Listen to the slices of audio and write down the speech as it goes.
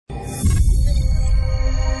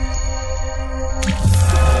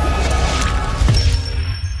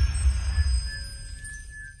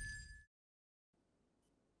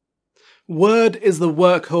Word is the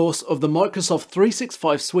workhorse of the Microsoft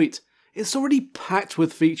 365 suite. It's already packed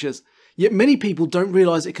with features, yet many people don't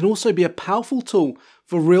realise it can also be a powerful tool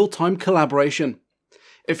for real-time collaboration.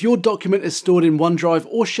 If your document is stored in OneDrive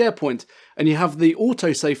or SharePoint and you have the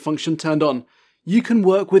autosave function turned on, you can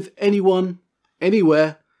work with anyone,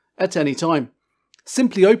 anywhere, at any time.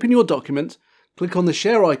 Simply open your document, click on the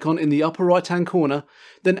share icon in the upper right-hand corner,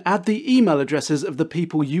 then add the email addresses of the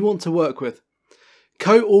people you want to work with.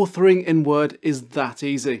 Co-authoring in Word is that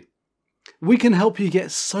easy. We can help you get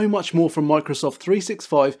so much more from Microsoft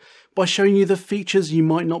 365 by showing you the features you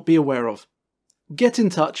might not be aware of. Get in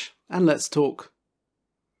touch and let's talk.